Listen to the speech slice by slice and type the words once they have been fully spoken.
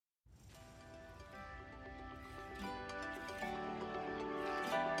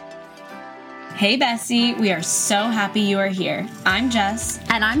Hey Bestie, we are so happy you are here. I'm Jess.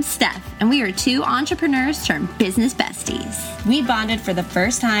 And I'm Steph, and we are two entrepreneurs turned business besties. We bonded for the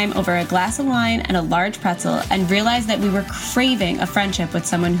first time over a glass of wine and a large pretzel and realized that we were craving a friendship with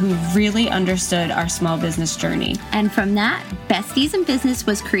someone who really understood our small business journey. And from that, Besties in Business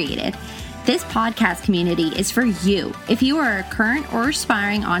was created. This podcast community is for you. If you are a current or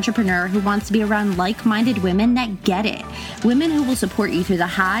aspiring entrepreneur who wants to be around like-minded women that get it, women who will support you through the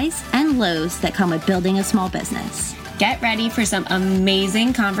highs and lows that come with building a small business. Get ready for some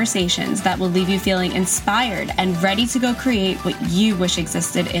amazing conversations that will leave you feeling inspired and ready to go create what you wish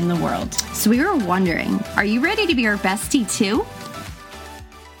existed in the world. So we were wondering, are you ready to be our bestie too?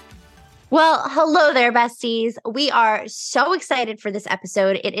 Well, hello there, besties. We are so excited for this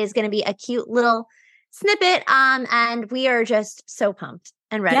episode. It is going to be a cute little snippet, and we are just so pumped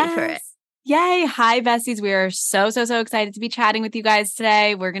and ready for it. Yay. Hi, besties. We are so excited to be chatting with you guys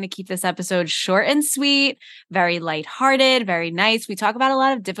today. We're going to keep this episode short and sweet, very lighthearted, very nice. We talk about a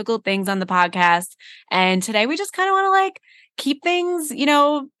lot of difficult things on the podcast. And today we just kind of want to keep things,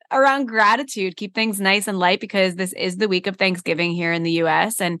 around gratitude, keep things nice and light, because this is the week of Thanksgiving here in the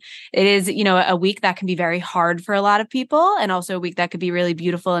US. And it is, a week that can be very hard for a lot of people, and also a week that could be really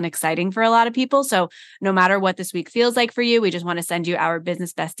beautiful and exciting for a lot of people. So no matter what this week feels like for you, we just want to send you our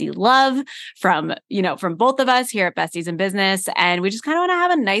business bestie love from both of us here at Besties in Business. And we just kind of want to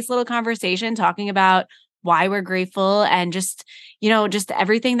have a nice little conversation talking about why we're grateful and just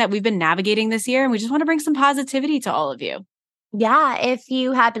everything that we've been navigating this year. And we just want to bring some positivity to all of you. Yeah, if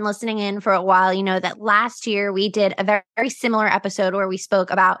you have been listening in for a while, you know that last year we did a very similar episode where we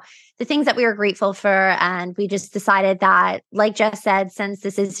spoke about the things that we were grateful for. And we just decided that, like Jess said, since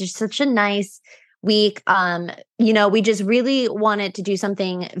this is just such a nice week, we just really wanted to do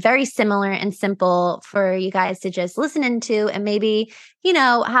something very similar and simple for you guys to just listen into and maybe,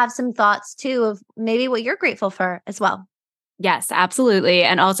 have some thoughts too of maybe what you're grateful for as well. Yes, absolutely.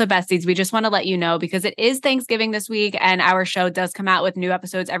 And also, besties, we just want to let you know, because it is Thanksgiving this week and our show does come out with new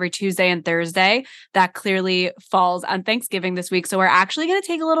episodes every Tuesday and Thursday. That clearly falls on Thanksgiving this week. So we're actually going to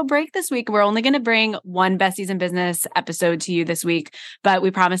take a little break this week. We're only going to bring one Besties in Business episode to you this week, but we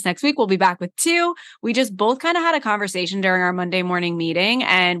promise next week we'll be back with two. We just both kind of had a conversation during our Monday morning meeting,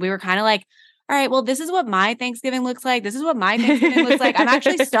 and we were kind of like, all right, well, this is what my Thanksgiving looks like. This is what my Thanksgiving looks like. I'm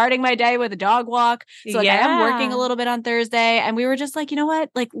actually starting my day with a dog walk. So I am working a little bit on Thursday. And we were just like, you know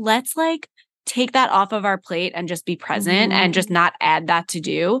what? Let's take that off of our plate and just be present and just not add that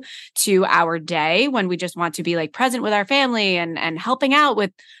to our day when we just want to be present with our family and helping out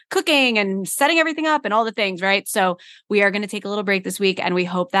with cooking and setting everything up and all the things, right? So we are going to take a little break this week, and we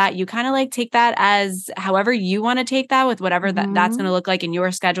hope that you kind of take that as however you want to take that, with whatever that's going to look like in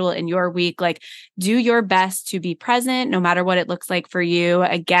your schedule, in your week. Do your best to be present no matter what it looks like for you.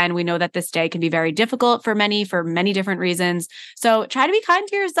 Again, we know that this day can be very difficult for many different reasons. So try to be kind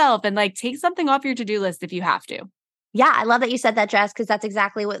to yourself and take something off your to-do list if you have to. Yeah, I love that you said that, Jess, because that's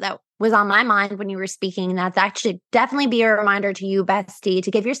exactly what that was on my mind when you were speaking. That should definitely be a reminder to you, bestie,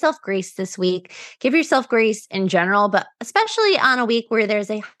 to give yourself grace this week. Give yourself grace in general, but especially on a week where there's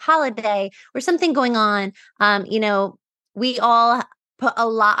a holiday or something going on. We all put a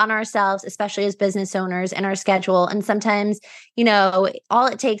lot on ourselves, especially as business owners, in our schedule. And sometimes, all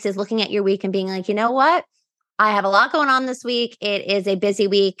it takes is looking at your week and being like, you know what? I have a lot going on this week. It is a busy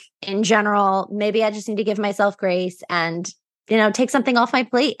week in general. Maybe I just need to give myself grace and, take something off my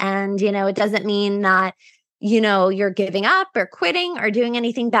plate. And, it doesn't mean that, you're giving up or quitting or doing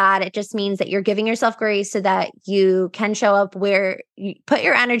anything bad. It just means that you're giving yourself grace so that you can show up where you put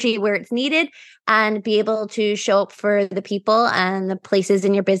your energy where it's needed and be able to show up for the people and the places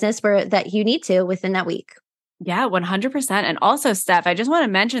in your business that you need to within that week. Yeah, 100%. And also, Steph, I just want to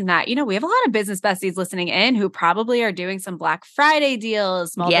mention that, we have a lot of business besties listening in who probably are doing some Black Friday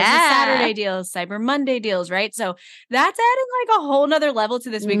deals, small business Saturday deals, Cyber Monday deals, right? So that's adding a whole nother level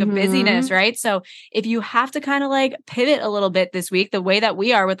to this week of busyness, right? So if you have to kind of pivot a little bit this week, the way that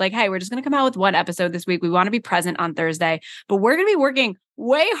we are with hey, we're just going to come out with one episode this week. We want to be present on Thursday, but we're going to be working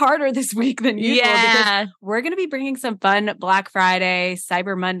way harder this week than usual because we're going to be bringing some fun Black Friday,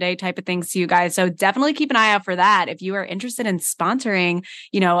 Cyber Monday type of things to you guys. So definitely keep an eye out for that. If you are interested in sponsoring,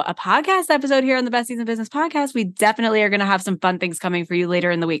 a podcast episode here on the Besties in Business podcast, we definitely are going to have some fun things coming for you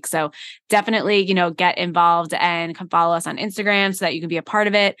later in the week. So definitely, get involved and come follow us on Instagram so that you can be a part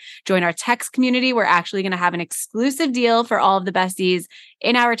of it. Join our text community. We're actually going to have an exclusive deal for all of the besties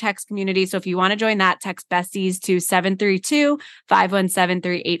in our text community. So if you want to join that, text besties to 732-517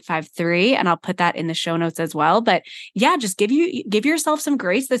 888-738-53. And I'll put that in the show notes as well. But yeah, just give yourself some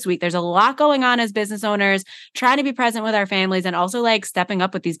grace this week. There's a lot going on as business owners, trying to be present with our families and also like stepping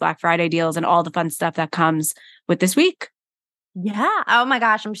up with these Black Friday deals and all the fun stuff that comes with this week. Yeah. Oh my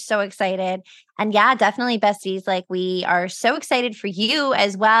gosh, I'm so excited. And yeah, definitely besties. Like we are so excited for you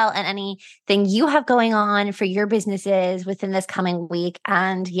as well and anything you have going on for your businesses within this coming week.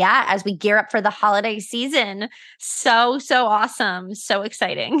 And yeah, as we gear up for the holiday season, so awesome. So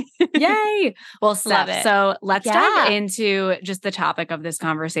exciting. Yay. Well, Steph, so let's dive into just the topic of this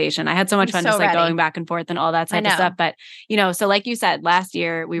conversation. I had so much fun just like going back and forth and all that type of stuff. But, so like you said, last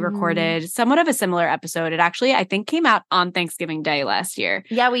year we recorded somewhat of a similar episode. It actually, I think, came out on Thanksgiving Day last year.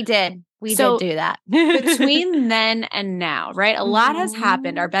 Yeah, we did. We did do that. Between then and now, right? A lot has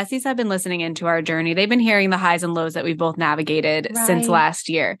happened. Our besties have been listening into our journey. They've been hearing the highs and lows that we've both navigated since last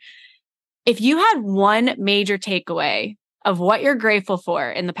year. If you had one major takeaway of what you're grateful for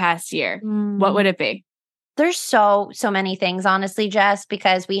in the past year, what would it be? There's so many things, honestly, Jess,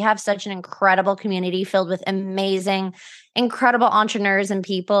 because we have such an incredible community filled with amazing, incredible entrepreneurs and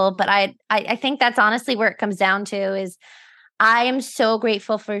people. But I think that's honestly where it comes down to is I am so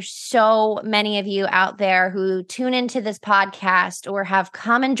grateful for so many of you out there who tune into this podcast or have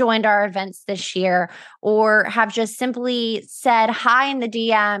come and joined our events this year or have just simply said hi in the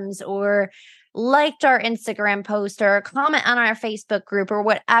DMs or liked our Instagram post or comment on our Facebook group or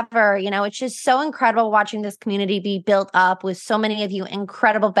whatever. It's just so incredible watching this community be built up with so many of you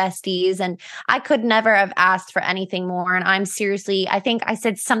incredible besties. And I could never have asked for anything more. And I'm seriously, I think I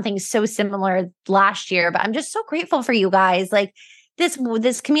said something so similar last year, but I'm just so grateful for you guys. Like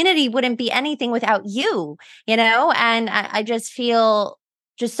this community wouldn't be anything without you, and I just feel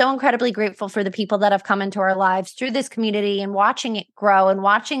just so incredibly grateful for the people that have come into our lives through this community and watching it grow and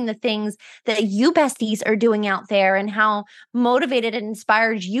watching the things that you besties are doing out there and how motivated and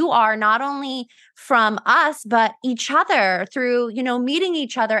inspired you are, not only from us, but each other through, meeting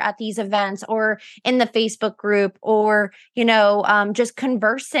each other at these events or in the Facebook group or, just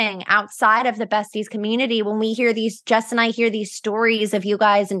conversing outside of the besties community. When we hear Jess and I hear these stories of you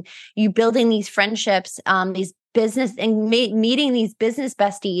guys and you building these friendships, these business and meeting these business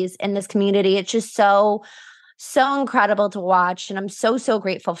besties in this community. It's just so incredible to watch. And I'm so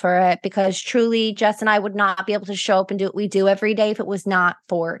grateful for it because truly Jess and I would not be able to show up and do what we do every day if it was not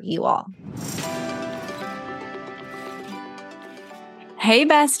for you all. Hey,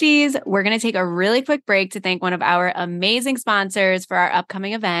 besties. We're going to take a really quick break to thank one of our amazing sponsors for our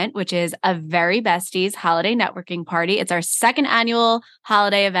upcoming event, which is a Very Besties Holiday Networking Party. It's our second annual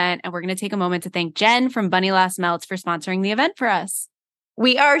holiday event, and we're going to take a moment to thank Jen from Bunny Lost Melts for sponsoring the event for us.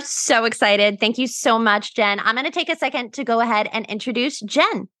 We are so excited. Thank you so much, Jen. I'm going to take a second to go ahead and introduce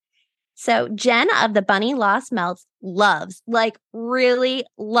Jen. So Jen of the Bunny Lost Melts really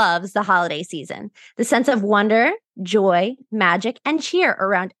loves the holiday season. The sense of wonder, joy, magic, and cheer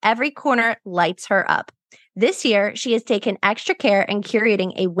around every corner lights her up. This year, she has taken extra care in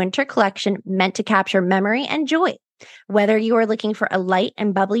curating a winter collection meant to capture memory and joy. Whether you are looking for a light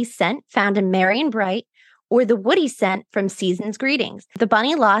and bubbly scent found in Merry and Bright, or the woody scent from Season's Greetings, the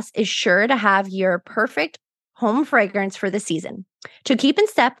Bunny Lost is sure to have your perfect home fragrance for the season. To keep in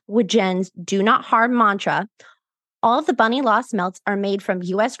step with Jen's Do Not Harm mantra, all of the Bunny Lost melts are made from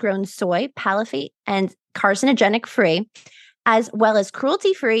U.S.-grown soy, phthalate, and carcinogenic free, as well as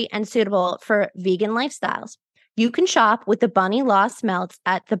cruelty-free and suitable for vegan lifestyles. You can shop with the Bunny Lost melts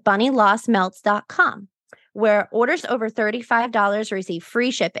at thebunnylostmelts.com, where orders over $35 receive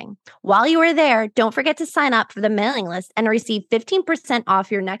free shipping. While you are there, don't forget to sign up for the mailing list and receive 15%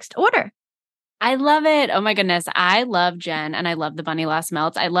 off your next order. I love it. Oh my goodness. I love Jen and I love the Bunny Lost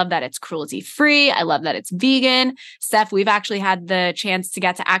Melts. I love that it's cruelty free. I love that it's vegan. Steph, we've actually had the chance to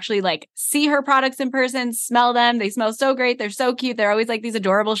get to actually like see her products in person, smell them. They smell so great. They're so cute. They're always like these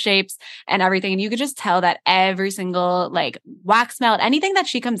adorable shapes and everything. And you could just tell that every single like wax melt, anything that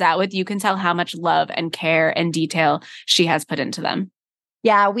she comes out with, you can tell how much love and care and detail she has put into them.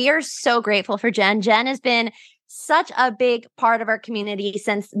 Yeah, we are so grateful for Jen. Jen has been such a big part of our community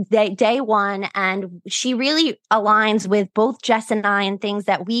since day one. And she really aligns with both Jess and I and things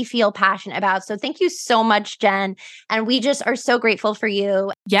that we feel passionate about. So thank you so much, Jen. And we just are so grateful for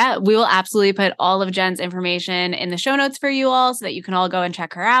you. Yeah, we will absolutely put all of Jen's information in the show notes for you all so that you can all go and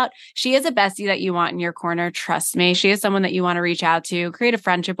check her out. She is a bestie that you want in your corner. Trust me. She is someone that you want to reach out to, create a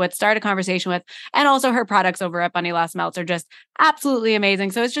friendship with, start a conversation with. And also her products over at Bunny Lost Melts are just absolutely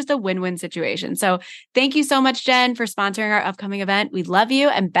amazing. So it's just a win-win situation. So thank you so much, Jen, for sponsoring our upcoming event. We love you.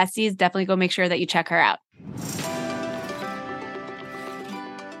 And besties, definitely go make sure that you check her out.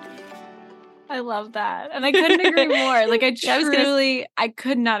 I love that. And I couldn't agree more. Like I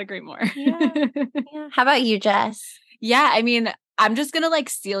could not agree more. Yeah. How about you, Jess? Yeah, I mean, I'm just going to like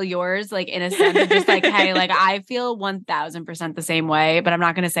steal yours, like in a sense of just like, hey, like I feel 1000% the same way, but I'm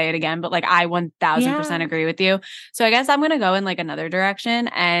not going to say it again, but like I 1000% agree with you. So I guess I'm going to go in like another direction.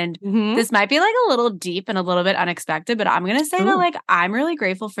 And this might be like a little deep and a little bit unexpected, but I'm going to say that like I'm really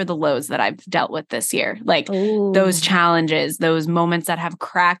grateful for the lows that I've dealt with this year. Like those challenges, those moments that have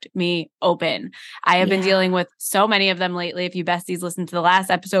cracked me open. I have been dealing with so many of them lately. If you besties listened to the last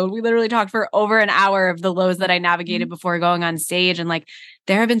episode, we literally talked for over an hour of the lows that I navigated before going on stage. And like,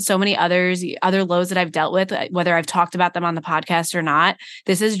 there have been so many other lows that I've dealt with, whether I've talked about them on the podcast or not.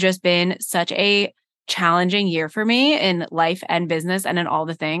 This has just been such a challenging year for me in life and business and in all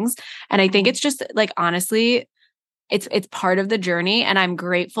the things. And I think it's just like, honestly, it's part of the journey. And I'm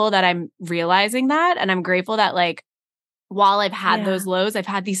grateful that I'm realizing that. And I'm grateful that like, while I've had those lows, I've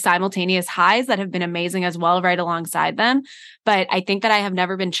had these simultaneous highs that have been amazing as well, right alongside them. But I think that I have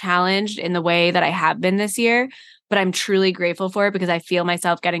never been challenged in the way that I have been this year. But I'm truly grateful for it because I feel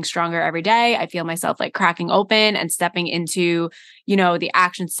myself getting stronger every day. I feel myself like cracking open and stepping into, you know, the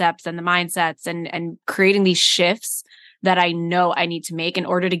action steps and the mindsets and creating these shifts that I know I need to make in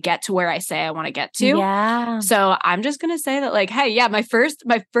order to get to where I say I want to get to. Yeah. So I'm just going to say that like, hey, yeah, my first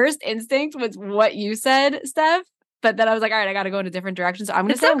instinct was what you said, Steph. But then I was like, all right, I got to go in a different direction. So I'm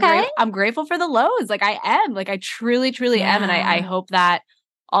going to say I'm grateful for the lows. Like I am, like I truly, truly am. And I hope that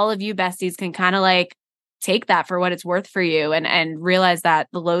all of you besties can kind of like take that for what it's worth for you and realize that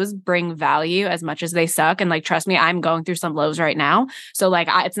the lows bring value as much as they suck. And like, trust me, I'm going through some lows right now. So like,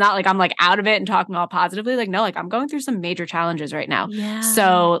 it's not like I'm like out of it and talking all positively. Like, no, like I'm going through some major challenges right now. Yeah.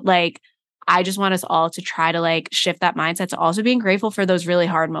 So like, I just want us all to try to like shift that mindset to also being grateful for those really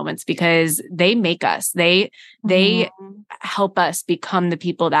hard moments because they make us, they help us become the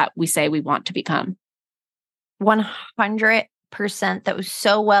people that we say we want to become. 100%. That was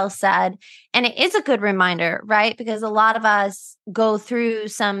so well said. And it is a good reminder, right? Because a lot of us go through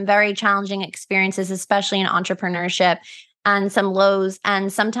some very challenging experiences, especially in entrepreneurship and some lows.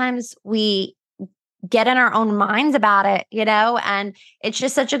 And sometimes we get in our own minds about it, you know, and it's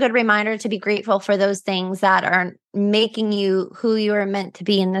just such a good reminder to be grateful for those things that are making you who you are meant to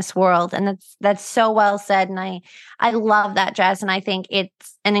be in this world. And that's so well said. And I love that, Jess. And I think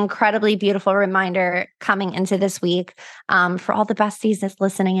it's an incredibly beautiful reminder coming into this week for all the besties that's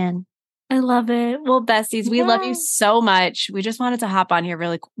listening in. I love it. Well, besties, we love you so much. We just wanted to hop on here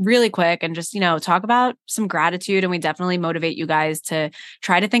really, really quick and just, you know, talk about some gratitude. And we definitely motivate you guys to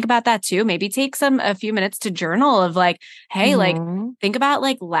try to think about that too. Maybe take a few minutes to journal of like, hey, like think about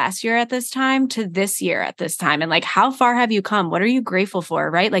like last year at this time to this year at this time. And like, how far have you come? What are you grateful for?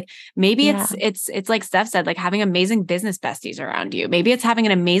 Right? Like maybe it's like Steph said, like having amazing business besties around you. Maybe it's having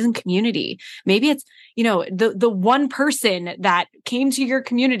an amazing community. Maybe it's, you know, the one person that came to your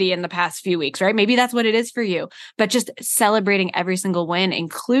community in the past few weeks, right? Maybe that's what it is for you, but just celebrating every single win,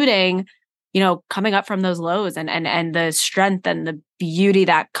 including, you know, coming up from those lows and the strength and the beauty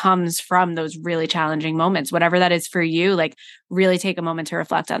that comes from those really challenging moments, whatever that is for you, like really take a moment to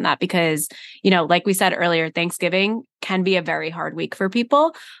reflect on that because, you know, like we said earlier, Thanksgiving can be a very hard week for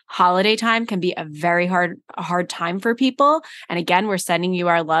people. Holiday time can be a very hard time for people. And again, we're sending you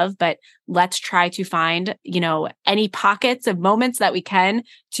our love, but let's try to find, you know, any pockets of moments that we can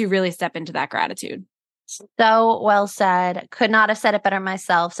to really step into that gratitude. So well said. Could not have said it better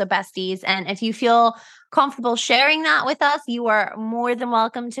myself. So besties, and if you feel comfortable sharing that with us, you are more than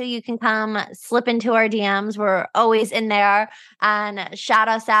welcome to. You can come slip into our DMs. We're always in there and shout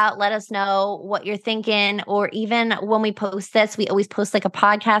us out. Let us know what you're thinking. Or even when we post this, we always post like a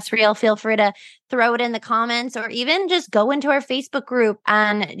podcast reel. Feel free to throw it in the comments or even just go into our Facebook group.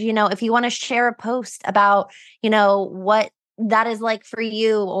 And, you know, if you want to share a post about, you know, what that is like for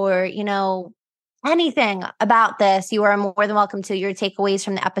you or, you know, anything about this, you are more than welcome to. Your takeaways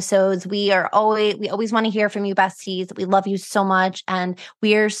from the episodes. We always want to hear from you, besties. We love you so much. And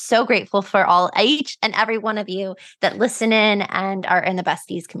we are so grateful for each and every one of you that listen in and are in the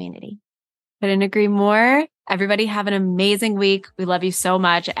besties community. Couldn't agree more. Everybody have an amazing week. We love you so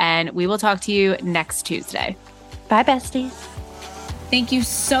much. And we will talk to you next Tuesday. Bye, besties. Thank you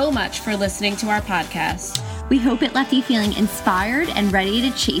so much for listening to our podcast. We hope it left you feeling inspired and ready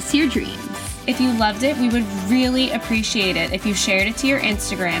to chase your dreams. If you loved it, we would really appreciate it if you shared it to your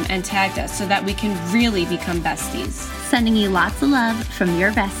Instagram and tagged us so that we can really become besties. Sending you lots of love from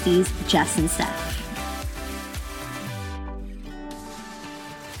your besties, Jess and Steph.